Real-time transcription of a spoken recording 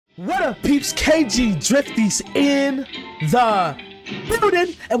What up, peeps? KgDrifty's in the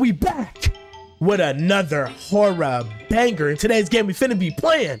building, and we back with another horror banger. In today's game, we finna be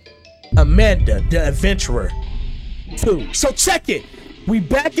playing Amanda the Adventurer 2. So check it. We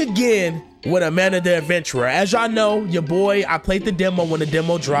back again with Amanda the Adventurer. As y'all know, your boy, I played the demo when the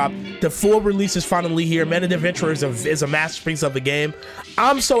demo dropped. The full release is finally here. Amanda the Adventurer is a masterpiece of a game.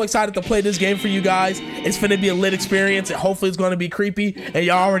 I'm so excited to play this game for you guys. It's finna be a lit experience, and hopefully it's gonna be creepy. And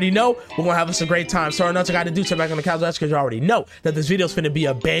y'all already know we're gonna have us a great time. So nothing I gotta do, sit back on the couch, because you already know that this video is finna be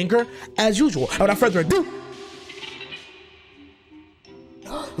a banger as usual. And without further ado,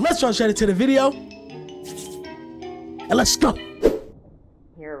 let's jump straight into the video. And let's go.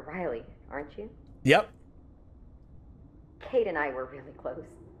 You're Riley, aren't you? Yep. Kate and I were really close.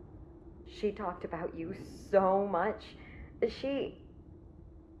 She talked about you so much. She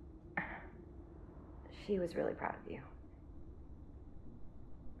was really proud of you.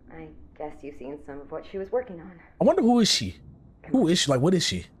 I guess you've seen some of what she was working on. I wonder who is she? Who is she? Like, what is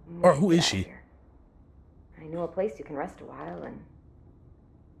she? Or who is she? I know a place you can rest a while and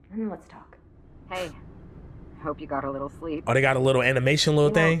then let's talk. Hey, hope you got a little sleep. Oh, they got a little animation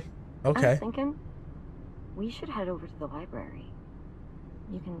thing? Okay. I was thinking we should head over to the library.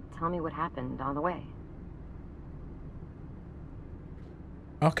 You can tell me what happened on the way.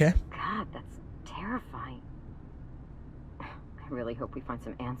 Okay. God, that's terrifying. I really hope we find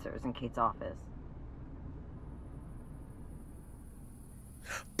some answers in Kate's office.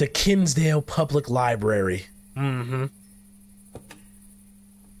 The Kinsdale Public Library. Mm-hmm.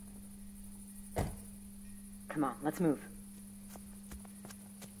 Come on, let's move.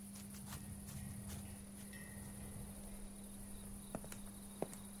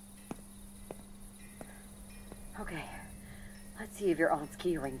 Okay, let's see if your aunt's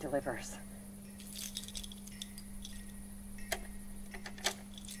keyring delivers.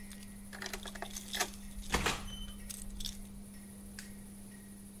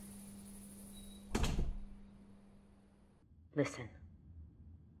 Listen,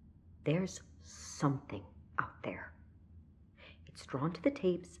 there's something out there. It's drawn to the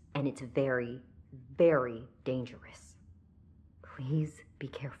tapes, and it's very, very dangerous. Please be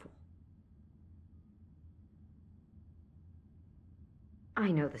careful. I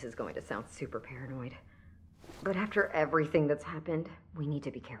know this is going to sound super paranoid, but after everything that's happened, we need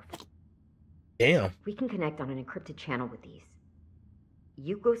to be careful. Damn. We can connect on an encrypted channel with these.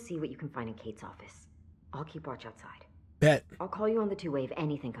 You go see what you can find in Kate's office. I'll keep watch outside. Bet. I'll call you on the two-way if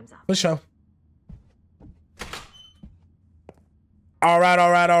anything comes up. For sure. All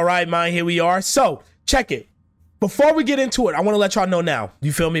right, man. Here we are. So, check it. Before we get into it, I want to let y'all know now.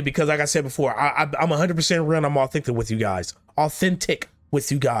 You feel me? Because like I said before, I'm 100% real and I'm authentic with you guys. Authentic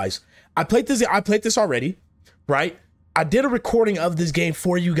with you guys. I played this already, right? I did a recording of this game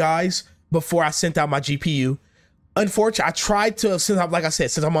for you guys before I sent out my GPU. Unfortunately, I tried to,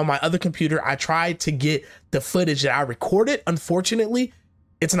 since I'm on my other computer, I tried to get the footage that I recorded. Unfortunately,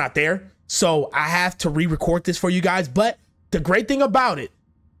 it's not there. So I have to re-record this for you guys. But the great thing about it,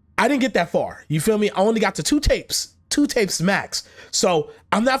 I didn't get that far. You feel me? I only got to two tapes max. So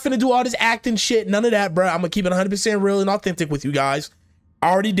I'm not finna do all this acting shit, none of that, bro. I'm gonna keep it 100% real and authentic with you guys.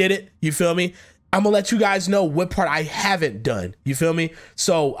 I already did it. You feel me? I'm gonna let you guys know what part I haven't done. You feel me?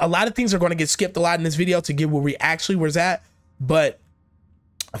 So a lot of things are gonna get skipped a lot in this video to get where we actually was at. But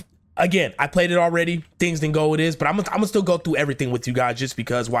again, I played it already. Things didn't go with this, but I'm gonna still go through everything with you guys just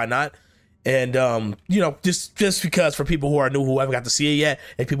because why not? And you know, just because for people who are new, who haven't got to see it yet,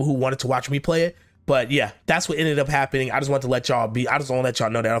 and people who wanted to watch me play it. But yeah, that's what ended up happening. I just want to let y'all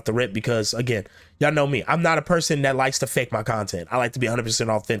know that off the rip, because again, y'all know me. I'm not a person that likes to fake my content. I like to be 100%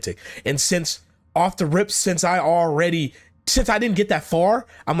 authentic. And since off the rip, since I didn't get that far,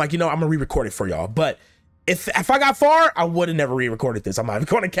 I'm like, you know, I'm gonna re-record it for y'all. But if I got far, I would have never re-recorded this. I'm not even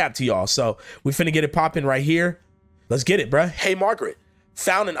going to cap to y'all. So we finna get it popping right here. Let's get it, bruh. Hey, Margaret.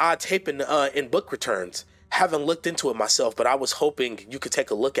 Found an odd tape in book returns. Haven't looked into it myself, but I was hoping you could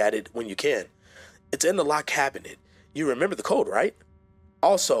take a look at it when you can. It's in the locked cabinet. You remember the code, right?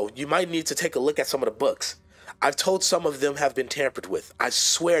 Also, you might need to take a look at some of the books. I've told some of them have been tampered with. I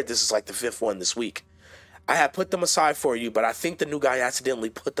swear this is like the 5th one this week. I had put them aside for you, but I think the new guy accidentally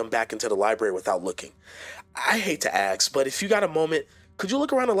put them back into the library without looking. I hate to ask, but if you got a moment, could you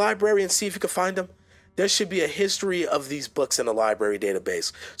look around the library and see if you could find them? There should be a history of these books in the library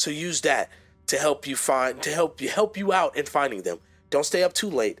database, so use that to help you out in finding them. Don't stay up too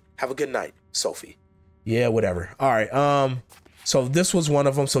late. Have a good night, Sophie. Yeah, whatever. All right. So this was one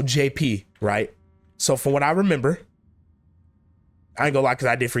of them. So JP, right? So from what I remember, I ain't gonna lie, because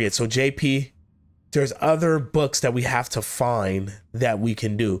I did forget. So JP, there's other books that we have to find that we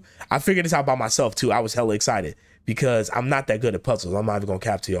can do. I figured this out by myself too. I was hella excited because I'm not that good at puzzles. I'm not even gonna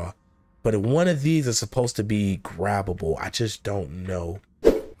cap to y'all. But one of these is supposed to be grabbable. I just don't know.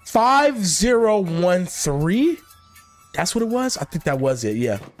 5013? That's what it was? I think that was it,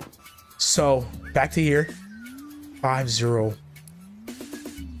 yeah. So back to here. 50.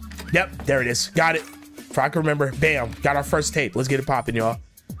 Yep, there it is. Got it. If I can remember. Bam. Got our first tape. Let's get it popping, y'all.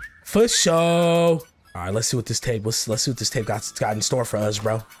 For sure. All right, let's see what this tape. Let's see what this tape got in store for us,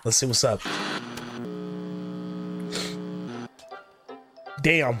 bro. Let's see what's up.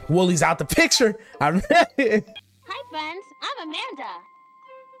 Damn, Woolie's out the picture. Hi, friends. I'm Amanda.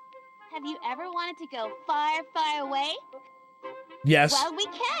 Have you ever wanted to go far, far away? Yes. Well, we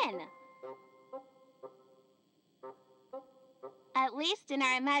can. At least in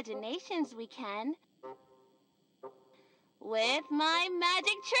our imaginations, we can. With my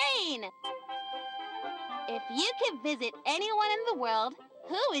magic train. If you could visit anyone in the world,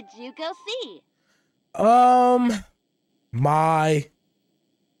 who would you go see? My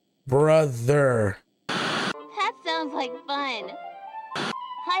brother. That sounds like fun.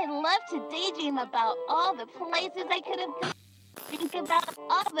 I love to daydream about all the places I could have gone. Think about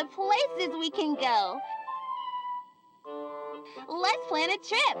all the places we can go. Let's plan a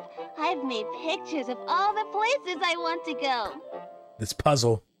trip. I've made pictures of all the places I want to go. This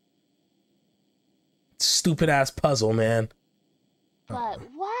puzzle. Stupid ass puzzle, man. But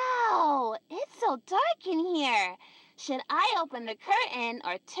wow, it's so dark in here. Should I open the curtain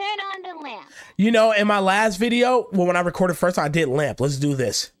or turn on the lamp? You know, in my last video, well, when I recorded first, I did lamp. Let's do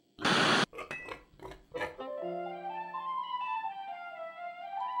this. That's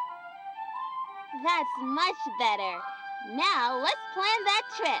much better. Now, let's plan that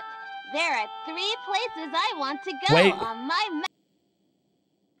trip. There are 3 places I want to go on my map.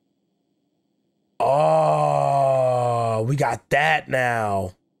 Oh, we got that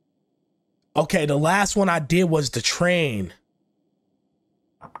now. Okay, the last one I did was the train.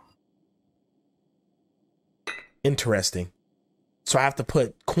 Interesting. So I have to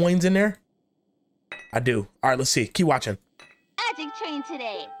put coins in there? I do. All right, let's see. Keep watching. Magic train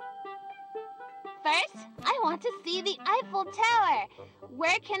today. First, I want to see the Eiffel Tower.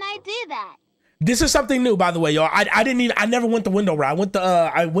 Where can I do that? This is something new, by the way, y'all. I never went the window route.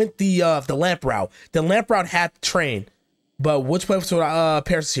 I went the lamp route. The lamp route had the train. But which place would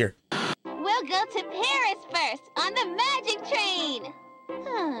Paris is here? We'll go to Paris first on the magic train.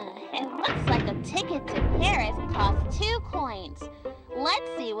 It looks like a ticket to Paris costs 2 coins.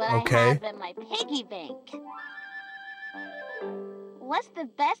 Let's see what I have in my piggy bank. What's the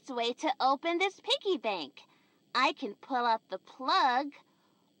best way to open this piggy bank? I can pull out the plug,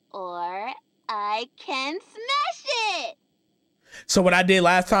 or I can smash it. So what I did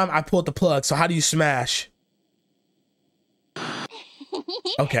last time, I pulled the plug. So how do you smash?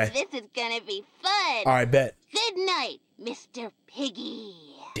 Okay. This is gonna be fun. All right, bet. Good night, Mr. Piggy.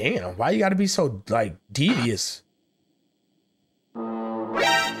 Damn, why you gotta be so, like, devious?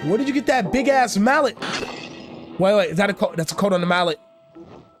 Where did you get that big ass mallet? Wait, is that a code? That's a code on the mallet.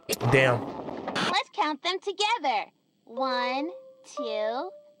 Damn. Let's count them together. 1,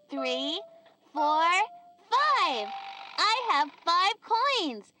 2, 3, 4, 5. I have 5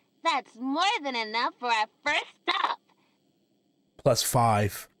 coins. That's more than enough for our first stop. Plus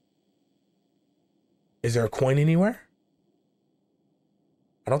 5. Is there a coin anywhere?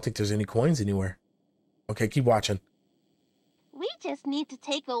 I don't think there's any coins anywhere. Okay, keep watching. We just need to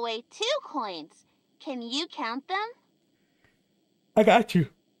take away 2 coins. Can you count them? I got you.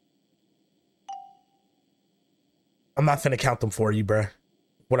 I'm not finna count them for you, bruh.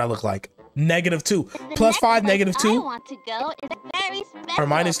 What I look like. -2. Plus 5, -2. I want to go is very special. Or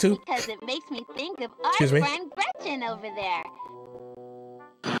 -2. Because it makes me think of our friend Gretchen over there.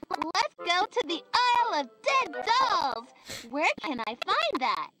 Let's go to the Isle of Dead Dolls. Where can I find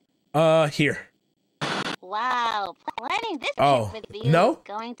that? Here. Wow, planning this trip with you is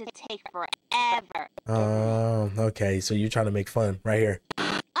going to take forever. Oh, okay. So you're trying to make fun right here.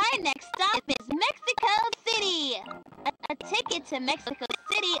 Our next stop is Mexico City. A ticket to Mexico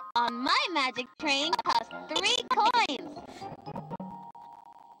City on my magic train costs 3 coins.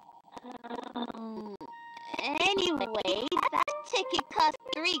 Anyway, that ticket costs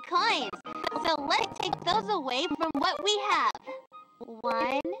 3 coins. So let's take those away from what we have.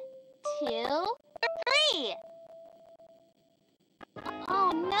 1, 2, 3.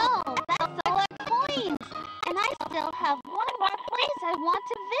 Oh no, that's all our coins. And I still have one more place I want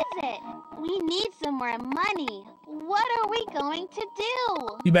to visit. We need some more money. What are we going to do?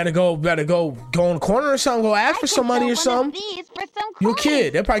 You better go in the corner or something. Go ask for some money or something. These for some coins. You're a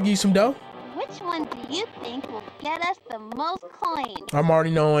kid. They'll probably give you some dough. Which Which one do you think will get us the most coins? I'm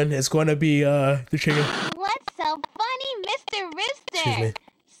already knowing it's going to be the chicken. What's so funny, Mr. Rooster? Excuse me.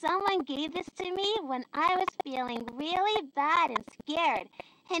 Someone gave this to me when I was feeling really bad and scared,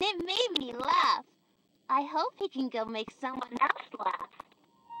 and it made me laugh. I hope he can go make someone else laugh.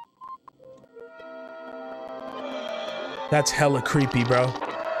 That's hella creepy, bro.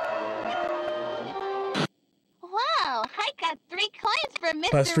 Wow, I got 3 coins from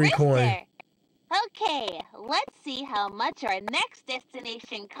Mr. Plus 3 Rooster. coin. Okay, let's see how much our next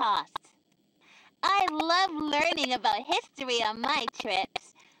destination costs. I love learning about history on my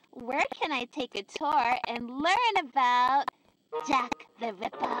trips. Where can I take a tour and learn about Jack the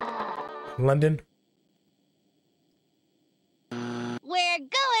Ripper? London. We're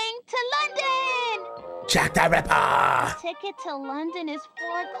going to London! Jack the Ripper. Ticket to London is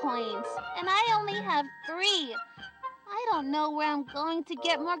 4 coins, and I only have 3. I don't know where I'm going to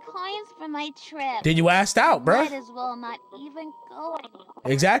get more coins for my trip. Did you ask out, bro? Might as well not even go anywhere.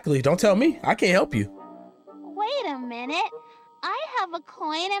 Exactly. Don't tell me. I can't help you. Wait a minute. I have a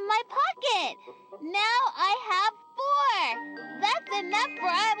coin in my pocket. Now I have 4. That's enough for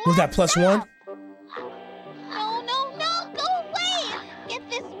our Was that plus 1? No, no, no. Go away. Get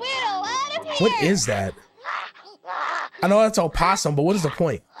this weirdo out of here. What is that? I know that's opossum, but what is the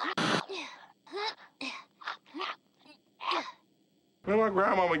point? Man, my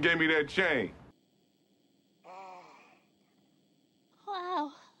grandmama gave me that chain.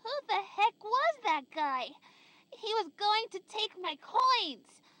 Wow. Who the heck was that guy? He was going to take my coins.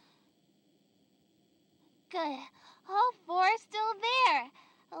 Good. All 4 are still there.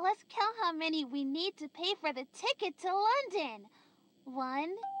 Let's count how many we need to pay for the ticket to London. 1,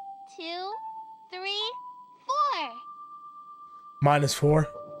 2, 3, 4. Minus 4.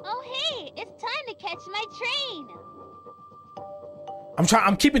 Oh, hey, it's time to catch my train.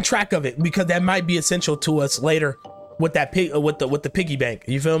 I'm keeping track of it because that might be essential to us later with that with the piggy bank.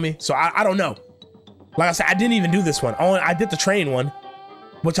 You feel me? So I don't know. Like I said, I didn't even do this one. I did the train one,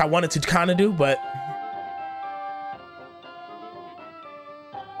 which I wanted to kind of do, but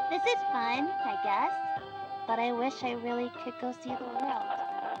this is fun, I guess. But I wish I really could go see the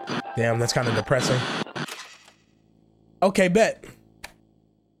world. damn, that's kind of depressing. Okay, bet.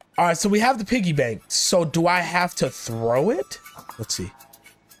 All right, so we have the piggy bank. So do I have to throw it? Let's see.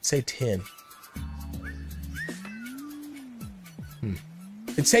 Say 10.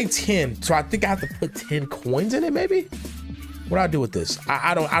 It say 10, so I think I have to put 10 coins in it, maybe? What do I do with this?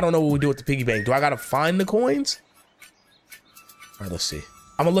 I don't know what we do with the piggy bank. Do I gotta find the coins? All right, let's see.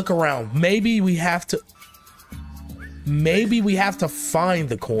 I'm gonna look around. Maybe we have to find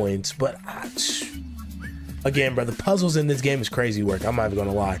the coins, but again, bro, the puzzles in this game is crazy work. I'm not even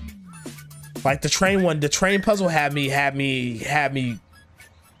gonna lie. Like the train one, the train puzzle had me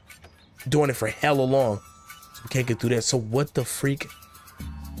doing it for hella long. So we can't get through that. So what the freak?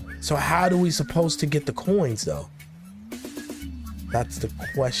 So how do we supposed to get the coins though? That's the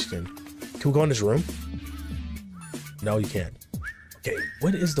question. Can we go in this room? No, you can't. Okay,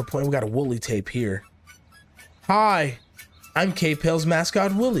 what is the point? We got a Woolly tape here. Hi, I'm K-Pale's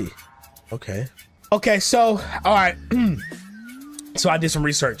mascot, Willie. Okay. Okay, so, all right. So I did some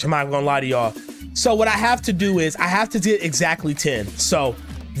research. I'm not gonna lie to y'all. So what I have to do is I have to get exactly 10. So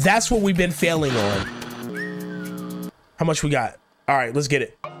that's what we've been failing on. How much we got? All right, let's get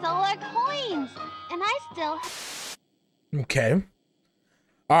it. Solar coins, and I still. Okay.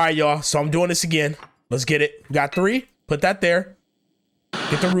 All right, y'all. So I'm doing this again. Let's get it. We got 3. Put that there.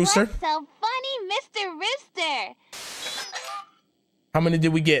 Get the rooster. What's so funny, Mr. Rooster? How many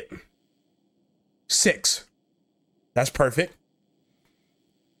did we get? 6. That's perfect.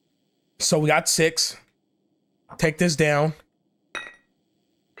 So we got 6. Take this down.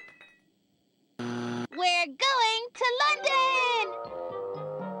 We're going to London!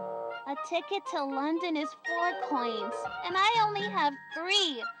 A ticket to London is 4 coins, and I only have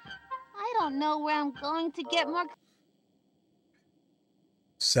 3. I don't know where I'm going to get more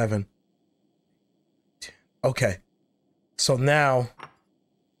 7. Okay. So now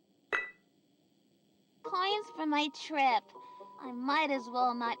coins for my trip. I might as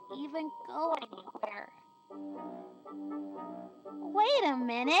well not even go anywhere. Wait a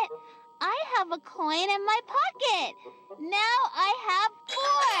minute. I have a coin in my pocket. Now I have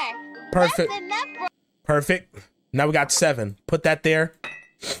 4. perfect. That's enough for Perfect. Now we got 7. Put that there.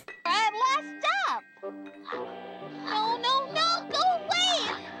 our last stop. No, no, no. Go away.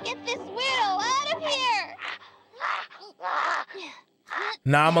 Get this weirdo out of here.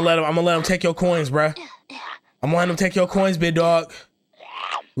 Nah, I'm gonna let him take your coins, bruh. I'm gonna let him take your coins, big dog.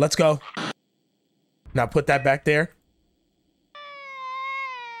 Let's go. Now put that back there.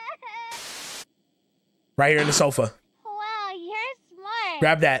 Right here in the sofa. Wow, you're smart.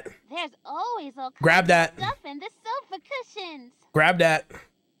 Grab that. There's always all kinds Grab that. of stuff in the sofa cushions. Grab that.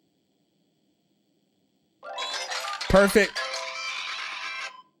 Perfect.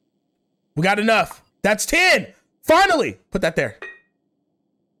 We got enough. That's 10. Finally. Put that there.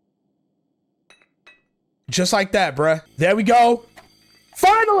 Just like that, bruh. There we go.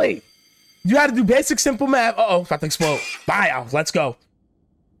 Finally. You had to do basic simple math. Uh-oh, about to explode. Bye. Let's go.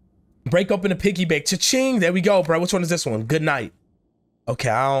 Break open a piggy bank. Cha-ching. There we go, bro. Which one is this one? Good night. Okay,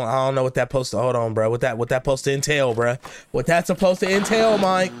 I don't know what that supposed to. Hold on, bro. What that supposed to entail, bro? What that's supposed to entail,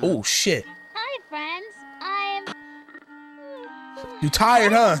 Mike? Oh shit. Hi, friends. You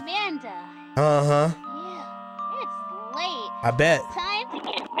tired, huh? Amanda. Uh-huh. Yeah, it's late. I bet. Time to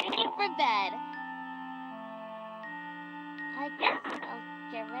get ready for bed. I guess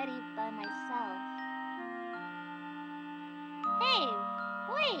I'll get ready by myself. Hey,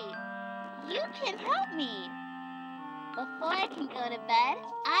 wait. You can help me. Before I can go to bed,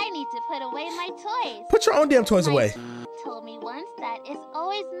 I need to put away my toys. Put your own damn toys My away. dad told me once that it's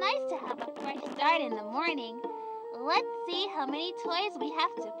always nice to have a fresh start in the morning. Let's see how many toys we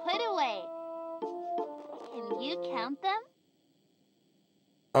have to put away. Can you count them?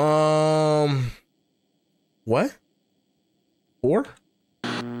 What? 4?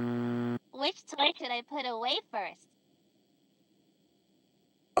 Which toy should I put away first?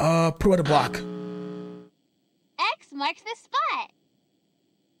 Put a block. X marks the spot.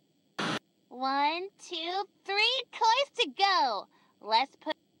 1, 2, 3 toys to go. Let's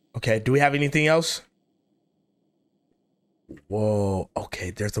put... Okay, do we have anything else? Whoa,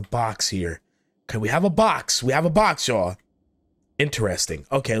 okay, there's a box here. Okay, we have a box. We have a box, y'all. Interesting.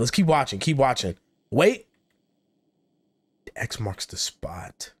 Okay, let's keep watching. Keep watching. Wait. X marks the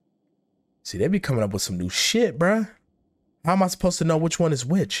spot. See, they be coming up with some new shit, bruh. How am I supposed to know which one is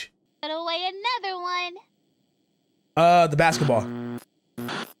which? Put away another one. The basketball.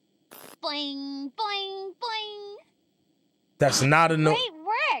 Boing, boing, boing. That's not a no. Great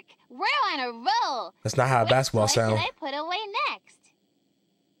work. We're on a roll. That's not how a basketball Which toy sounds. should I put away next?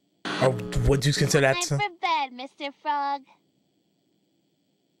 Or would you consider that? Time for bed, Mr. Frog.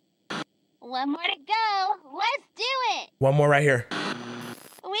 One more to go. Let's do it. One more right here.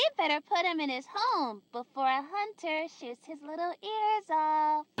 We better put him in his home before a hunter shoots his little ears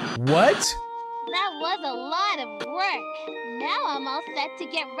off. What? That was a lot of work. Now I'm all set to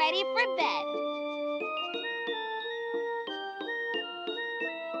get ready for bed.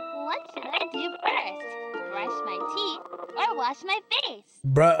 What should I do first? Brush my teeth or wash my face?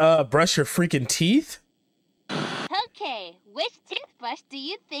 Brush your freaking teeth? Okay, which toothbrush do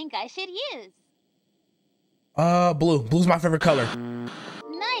you think I should use? Blue. Blue's my favorite color.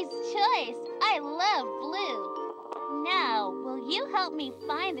 Nice choice. I love blue. Now, will you help me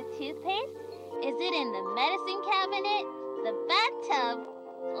find the toothpaste? Is it in the medicine cabinet, the bathtub,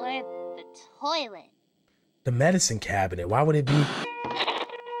 or the toilet? The medicine cabinet. Why would it be? How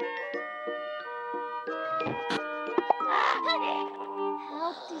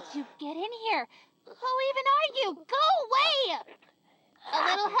did you get in here? Who even are you? Go away! A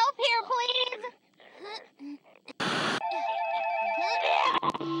little help here, please.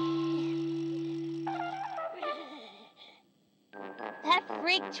 That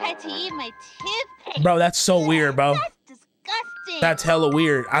freak tried to eat my toothpaste. Bro, that's so weird, bro. That's disgusting. That's hella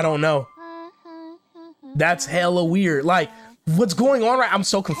weird. I don't know. That's hella weird. Like, what's going on right? I'm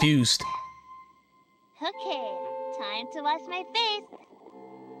so confused. Okay, time to wash my face.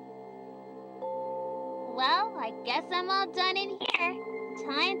 Well, I guess I'm all done in here.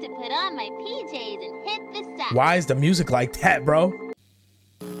 Time to put on my PJs and hit the sack. Why is the music like that, bro?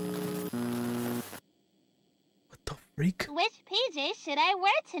 What the freak? Which PJs should I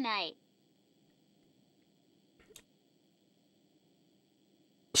wear tonight?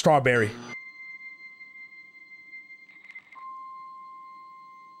 Strawberry.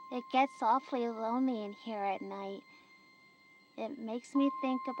 It gets awfully lonely in here at night. It makes me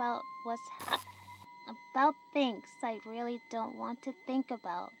think about about things I really don't want to think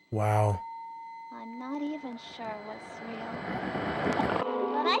about. Wow. I'm not even sure what's real.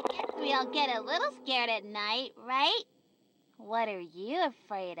 But I guess we all get a little scared at night, right? What are you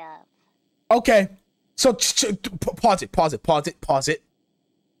afraid of? Okay. So pause it.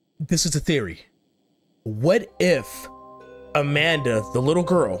 This is a theory. What if Amanda, the little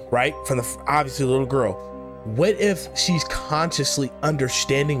girl, right? Obviously the little girl. What if she's consciously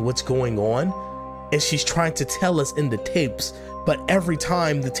understanding what's going on and she's trying to tell us in the tapes, but every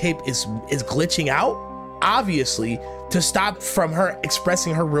time the tape is glitching out, obviously, to stop from her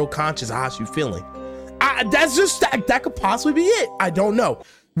expressing her real conscious how she's feeling. That could possibly be it. I don't know.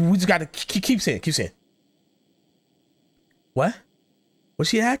 We just gotta keep saying. What? What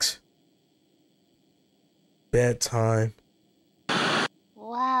she asked? Bedtime.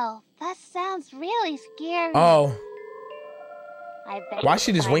 Wow, that sounds really scary. Oh. I bet Why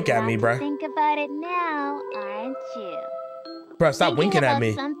she just wink at me, bruh? Think about it now, aren't you? Bruh, stop winking at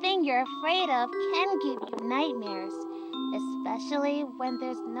me. Something you're afraid of can give you nightmares, especially when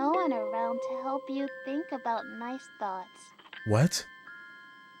there's no one around to help you think about nice thoughts. What?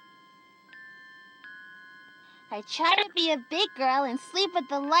 I try to be a big girl and sleep with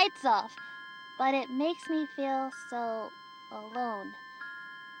the lights off, but it makes me feel so alone.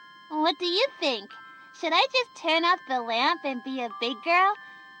 What do you think? Should I just turn off the lamp and be a big girl?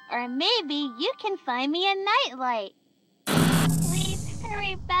 Or maybe you can find me a nightlight. Please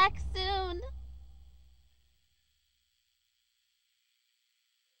hurry back soon.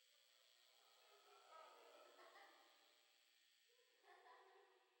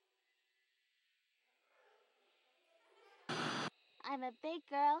 I'm a big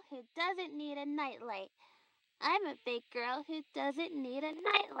girl who doesn't need a nightlight. I'm a big girl who doesn't need a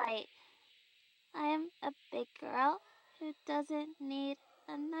nightlight. I'm a big girl who doesn't need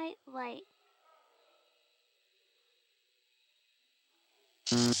a nightlight.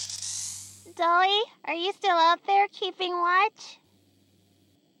 Dolly, are you still out there keeping watch?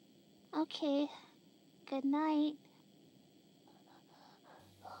 Okay, good night.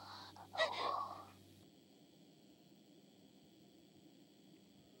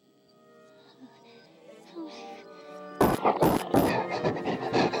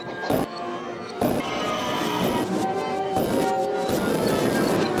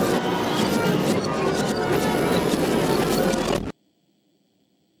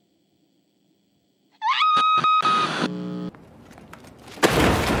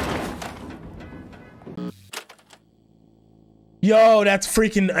 Yo, that's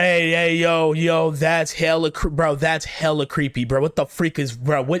freaking, hey, yo, that's hella, bro, that's hella creepy, bro. What the freak is,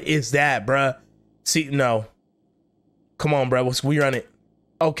 bro, what is that, bro? See, no. Come on, bro, we run it.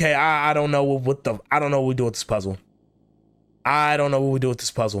 Okay, I don't know I don't know what we do with this puzzle. I don't know what we do with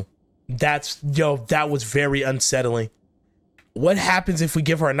this puzzle. Yo, that was very unsettling. What happens if we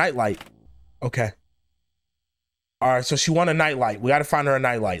give her a nightlight? Okay. All right, so she want a nightlight. We got to find her a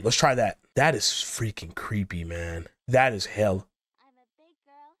nightlight. Let's try that. That is freaking creepy, man. That is hell. I'm a big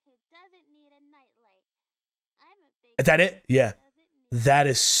girl who doesn't need a nightlight. I'm a big Is that it? Yeah. That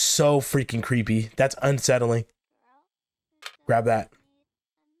is so freaking creepy. That's unsettling. Grab that.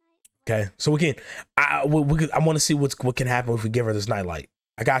 Okay, so we can. I want to see what can happen if we give her this nightlight.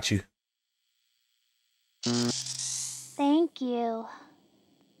 I got you. Thank you.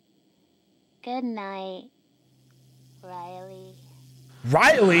 Good night, Riley.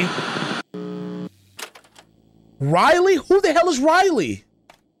 Riley? Riley? Who the hell is Riley?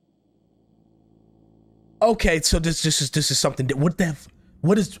 Okay, so this is something.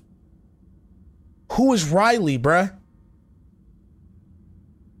 Who is Riley, bruh?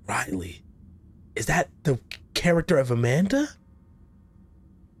 Riley. Is that the character of Amanda?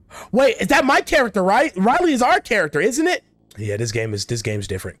 Wait, is that my character, right? Riley is our character, isn't it? Yeah, this game's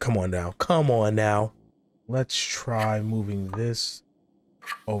different. Come on now. Come on now. Let's try moving this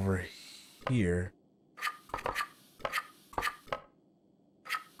over here.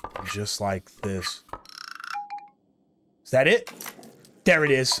 Just like this. Is that it? There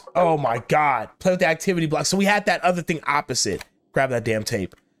it is. Oh my God. Play with the activity block. So we had that other thing opposite. Grab that damn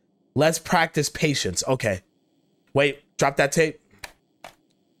tape. Let's practice patience. Okay. Wait, drop that tape.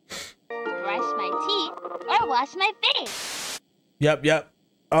 Brush my teeth or wash my face. Yep.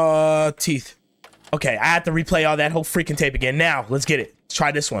 Teeth. Okay, I have to replay all that whole freaking tape again. Now, let's get it. Let's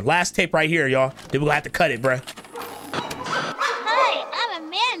try this one. Last tape right here, y'all. Then we're gonna have to cut it, bruh. Hi, I'm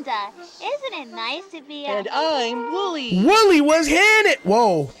Amanda. Isn't it nice to be And I'm Wooly. Wooly was hitting it.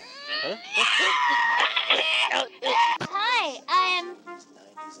 Whoa. Hi, I'm...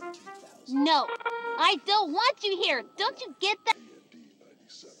 No, I don't want you here. Don't you get that?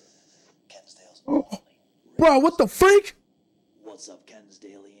 Bro, what the freak? What's up,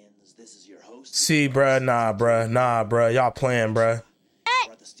 Kensdalians? This is your host. See, bruh, nah, bruh. Y'all playing, bruh.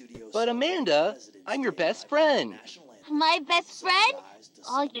 But Amanda, I'm your best friend. My best friend?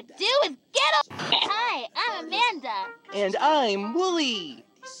 All you do is get up. Hi, I'm Amanda. And I'm Wooly.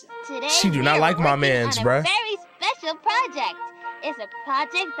 Today, She do not we're like my working mans, on a bruh. very special project. It's a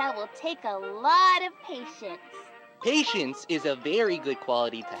project that will take a lot of patience. Patience is a very good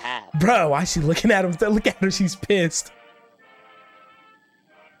quality to have. Bro, why is she looking at him? Look at her, she's pissed.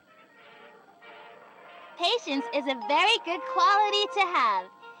 Patience is a very good quality to have.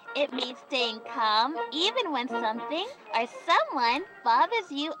 It means staying calm even when something or someone bothers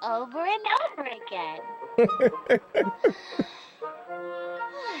you over and over again.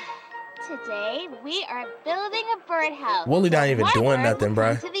 Today, we are building a birdhouse. Wooly not even More doing birds nothing, will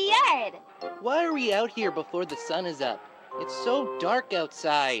come bruh. to the yard. Why are we out here before the sun is up? It's so dark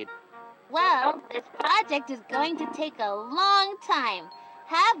outside. Well, this project is going to take a long time.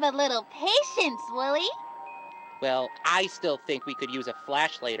 Have a little patience, Wooly. Well, I still think we could use a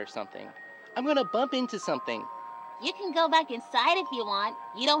flashlight or something. I'm gonna bump into something. You can go back inside if you want.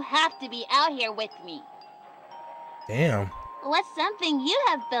 You don't have to be out here with me. Damn. What's something you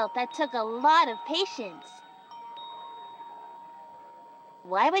have built that took a lot of patience?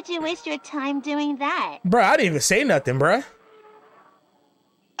 Why would you waste your time doing that? Bruh, I didn't even say nothing, bruh.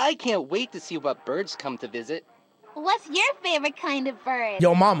 I can't wait to see what birds come to visit. What's your favorite kind of bird?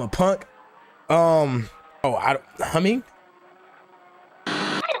 Yo, mama, punk. Humming?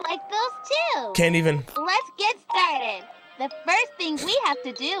 I like those too. Can't even. Let's get started. The first thing we have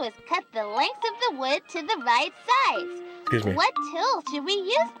to do is cut the lengths of the wood to the right size. Excuse me. What tool should we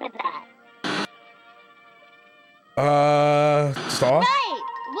use for that? Saw? Right.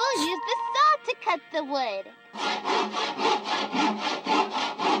 We'll use the saw to cut the wood.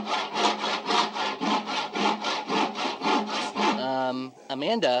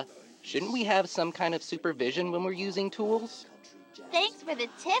 Amanda, shouldn't we have some kind of supervision when we're using tools? Thanks for the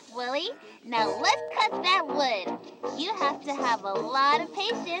tip, Willie. Now let's cut that wood. You have to have a lot of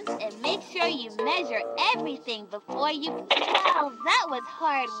patience and make sure you measure everything before you... Wow, that was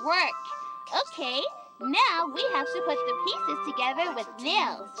hard work. Okay, now we have to put the pieces together with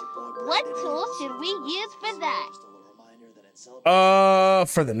nails. What tool should we use for that?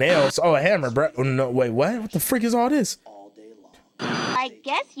 For the nails. Oh, a hammer, bro. No, wait, what? What the freak is all this? I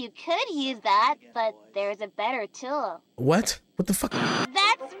guess you could use that, but there's a better tool. What? What the fuck? That's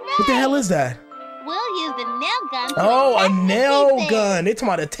right. What the hell is that? We'll use the nail gun to Oh, a attach the nail pieces. gun. They talking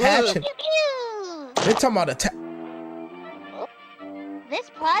about attaching. Pew, pew. They talking about This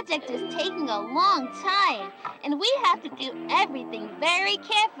project is taking a long time, and we have to do everything very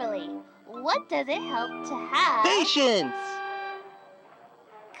carefully. What does it help to have? Patience!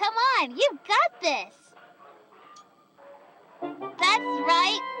 Come on, you've got this. That's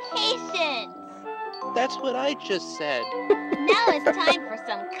right, patience. That's what I just said. Now it's time for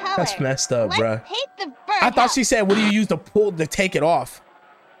some color. That's messed up, Let's bruh. paint the bird. I thought she said, what do you use to pull to take it off?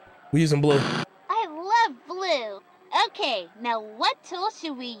 We're using blue. I love blue. Okay, now what tool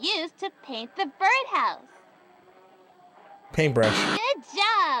should we use to paint the birdhouse? Paintbrush. Good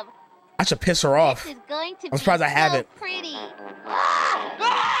job. I should piss her off. This is going to I'm surprised be I haven't. So pretty. Ah!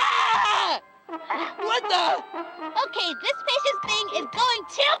 What the? Okay, this patience thing is going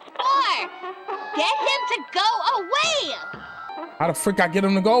too far. Get him to go away. How the freak I get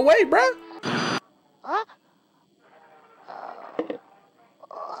him to go away, bruh?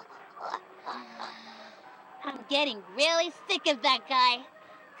 I'm getting really sick of that guy.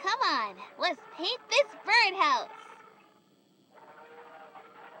 Come on, let's paint this birdhouse.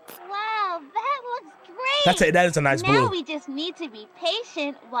 Wow, that looks great. That's it. That is a nice Now blue. we just need to be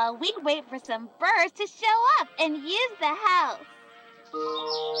patient while we wait for some birds to show up and use the house.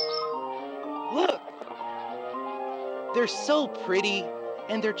 Look! They're so pretty,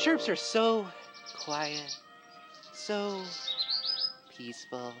 and their chirps are so quiet, so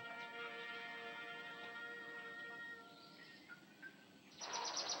peaceful.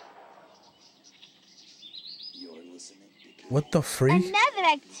 What the freak? Another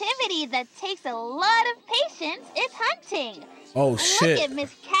activity that takes a lot of patience is hunting. Oh, shit. Look at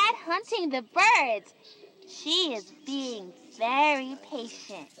Miss Cat hunting the birds. She is being very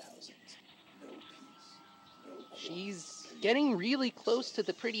patient. She's getting really close to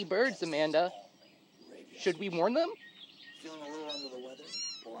the pretty birds, Amanda. Should we warn them?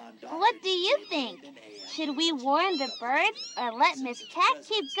 What do you think? Should we warn the birds or let Miss Cat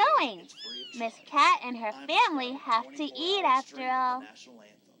keep going? Miss Cat and her family have to eat after all.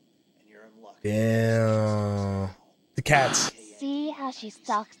 Yeah. The cats. See how she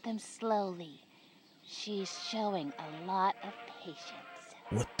stalks them slowly. She's showing a lot of patience.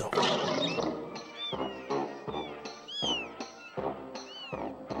 What the?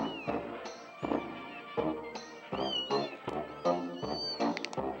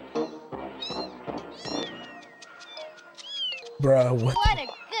 Bruh, what? What a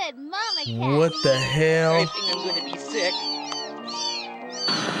good mama cat. What the hell? I think I'm going to be sick.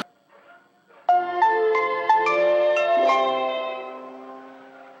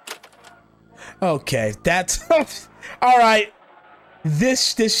 Okay, that's all right.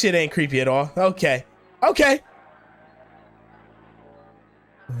 This shit ain't creepy at all. Okay, okay.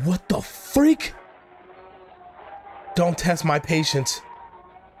 What the freak? Don't test my patience.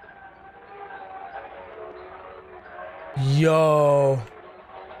 Yo.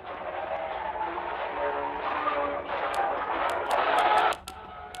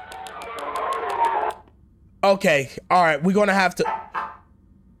 Okay, all right, we're gonna have to.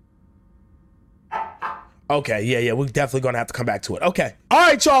 Okay, yeah, we're definitely gonna have to come back to it. Okay, all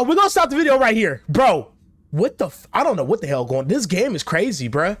right, y'all, we're gonna stop the video right here, bro. What the? I don't know what the hell going. This game is crazy,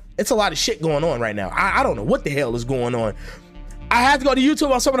 bruh. It's a lot of shit going on right now. I don't know what the hell is going on. I have to go to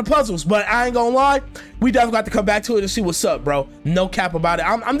YouTube on some of the puzzles, but I ain't gonna lie, we definitely got to come back to it and see what's up, bro. No cap about it.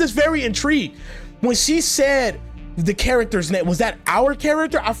 I'm just very intrigued. When she said the character's name, was that our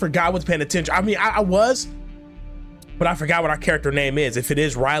character? I forgot. I was paying attention. I mean, I was, but I forgot what our character name is, if it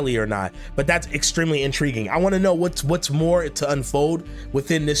is Riley or not. But that's extremely intriguing. I want to know what's more to unfold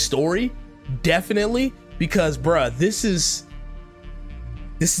within this story, definitely, because bruh, this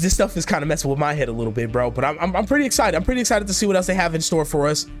stuff is kind of messing with my head a little bit, bro. But I'm pretty excited. I'm pretty excited to see what else they have in store for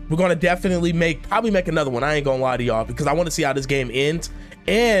us. We're gonna definitely probably make another one. I ain't gonna lie to y'all, because I want to see how this game ends,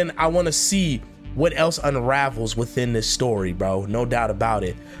 and I want to see what else unravels within this story, bro. No doubt about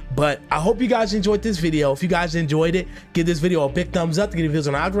it. But I hope you guys enjoyed this video. If you guys enjoyed it, give this video a big thumbs up to get videos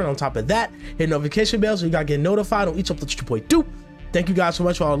on the algorithm. On top of that, hit notification bells so you guys get notified on each upload that your boy do. Thank you guys so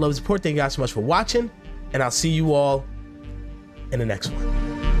much for all the love and support. Thank you guys so much for watching, and I'll see you all in the next one.